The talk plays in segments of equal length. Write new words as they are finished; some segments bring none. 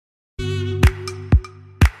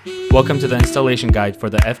Welcome to the installation guide for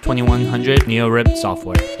the F2100 NeoRip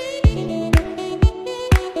software.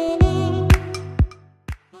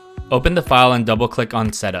 Open the file and double-click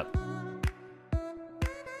on Setup.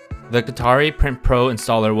 The Kothari Print Pro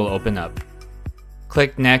installer will open up.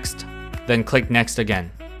 Click Next, then click Next again.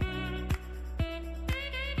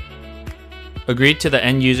 Agree to the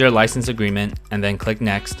end user license agreement and then click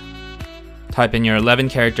Next. Type in your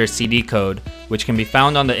 11-character CD code, which can be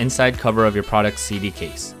found on the inside cover of your product's CD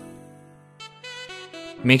case.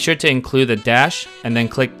 Make sure to include the dash and then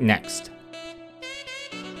click Next.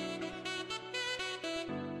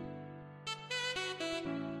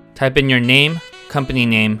 Type in your name, company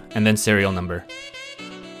name, and then serial number.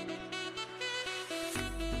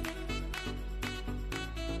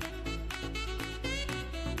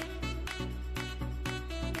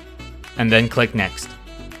 And then click Next.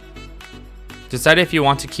 Decide if you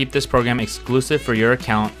want to keep this program exclusive for your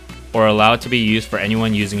account or allow it to be used for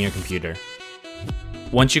anyone using your computer.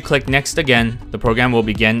 Once you click Next again, the program will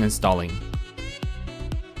begin installing.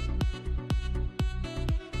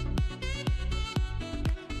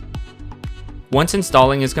 Once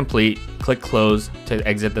installing is complete, click Close to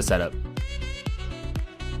exit the setup.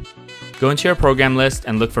 Go into your program list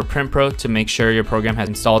and look for Print Pro to make sure your program has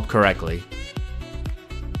installed correctly.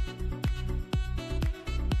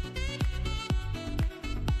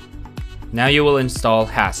 Now you will install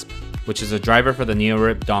HASP, which is a driver for the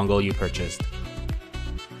NeoRip dongle you purchased.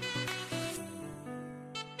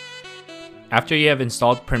 After you have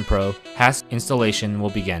installed Print Pro, HASP installation will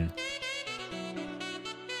begin.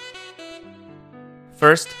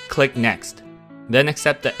 First, click Next, then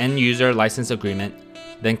accept the end user license agreement,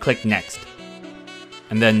 then click Next,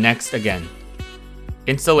 and then Next again.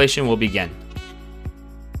 Installation will begin.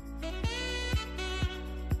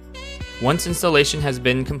 Once installation has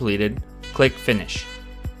been completed, click Finish.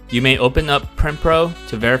 You may open up Print Pro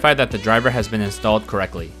to verify that the driver has been installed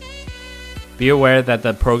correctly. Be aware that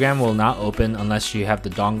the program will not open unless you have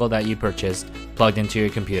the dongle that you purchased plugged into your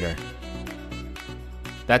computer.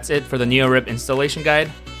 That's it for the NeoRip installation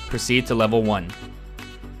guide. Proceed to level 1.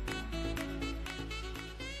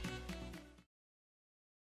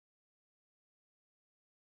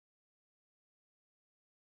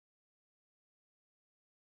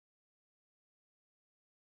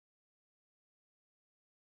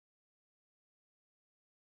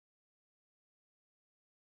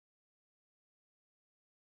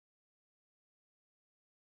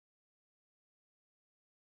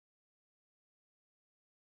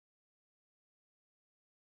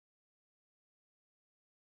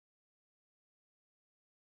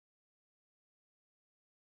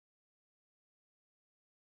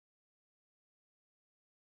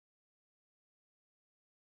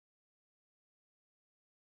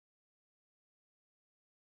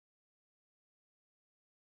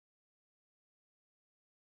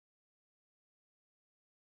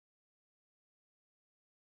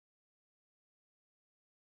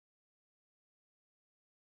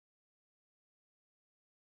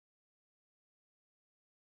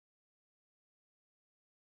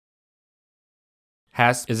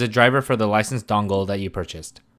 HASP is a driver for the licensed dongle that you purchased.